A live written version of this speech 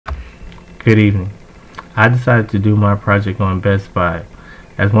Good evening. I decided to do my project on Best Buy.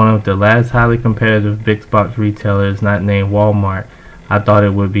 As one of the last highly competitive big box retailers not named Walmart, I thought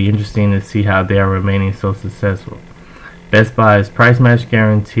it would be interesting to see how they are remaining so successful. Best Buy's price match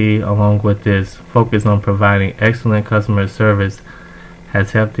guarantee, along with its focus on providing excellent customer service,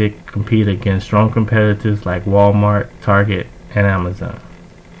 has helped it compete against strong competitors like Walmart, Target, and Amazon.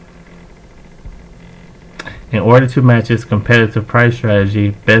 In order to match its competitive price strategy,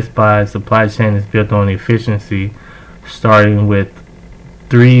 Best Buy's supply chain is built on efficiency, starting with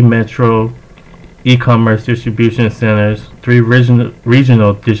 3 metro e-commerce distribution centers, 3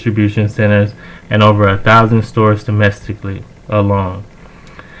 regional distribution centers, and over 1,000 stores domestically alone.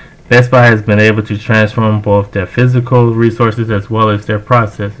 Best Buy has been able to transform both their physical resources as well as their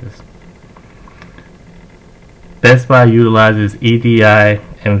processes. Best Buy utilizes EDI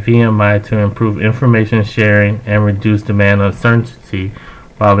and VMI to improve information sharing and reduce demand uncertainty,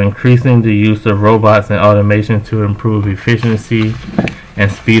 while increasing the use of robots and automation to improve efficiency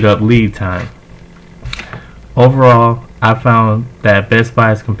and speed up lead time. Overall, I found that Best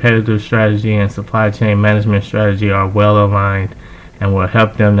Buy's competitive strategy and supply chain management strategy are well aligned and will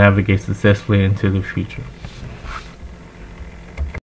help them navigate successfully into the future.